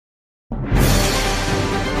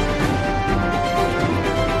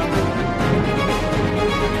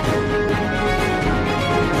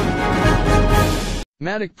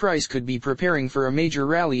Matic price could be preparing for a major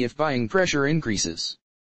rally if buying pressure increases.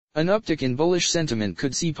 An uptick in bullish sentiment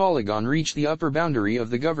could see Polygon reach the upper boundary of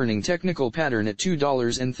the governing technical pattern at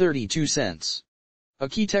 $2.32. A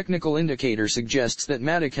key technical indicator suggests that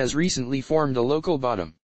Matic has recently formed a local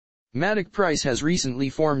bottom. Matic price has recently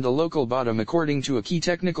formed a local bottom according to a key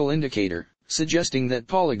technical indicator, suggesting that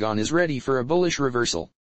Polygon is ready for a bullish reversal.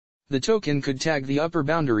 The token could tag the upper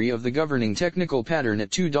boundary of the governing technical pattern at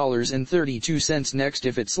 $2.32 next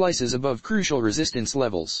if it slices above crucial resistance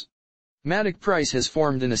levels. Matic price has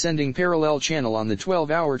formed an ascending parallel channel on the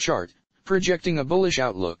 12-hour chart, projecting a bullish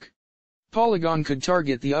outlook. Polygon could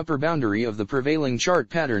target the upper boundary of the prevailing chart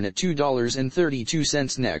pattern at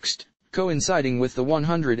 $2.32 next, coinciding with the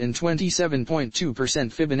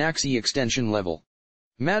 127.2% Fibonacci extension level.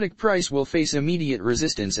 Matic price will face immediate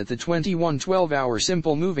resistance at the 21 12-hour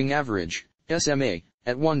simple moving average, SMA,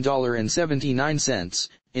 at $1.79,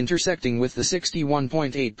 intersecting with the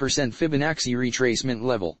 61.8% Fibonacci retracement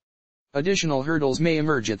level. Additional hurdles may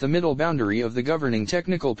emerge at the middle boundary of the governing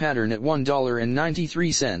technical pattern at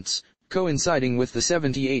 $1.93, coinciding with the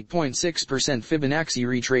 78.6% Fibonacci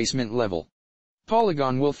retracement level.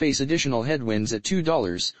 Polygon will face additional headwinds at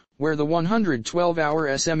 $2, where the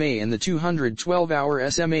 112-hour SMA and the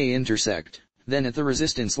 212-hour SMA intersect, then at the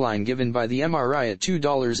resistance line given by the MRI at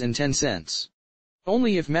 $2.10.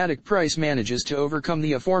 Only if Matic price manages to overcome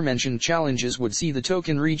the aforementioned challenges would see the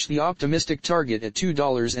token reach the optimistic target at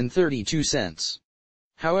 $2.32.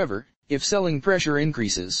 However, if selling pressure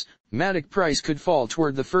increases, Matic price could fall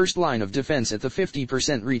toward the first line of defense at the 50%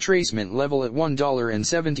 retracement level at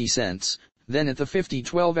 $1.70, then at the 50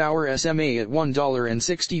 12-hour SMA at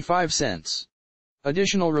 $1.65.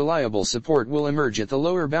 Additional reliable support will emerge at the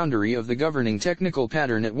lower boundary of the governing technical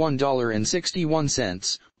pattern at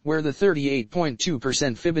 $1.61, where the 38.2%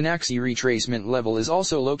 Fibonacci retracement level is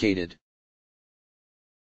also located.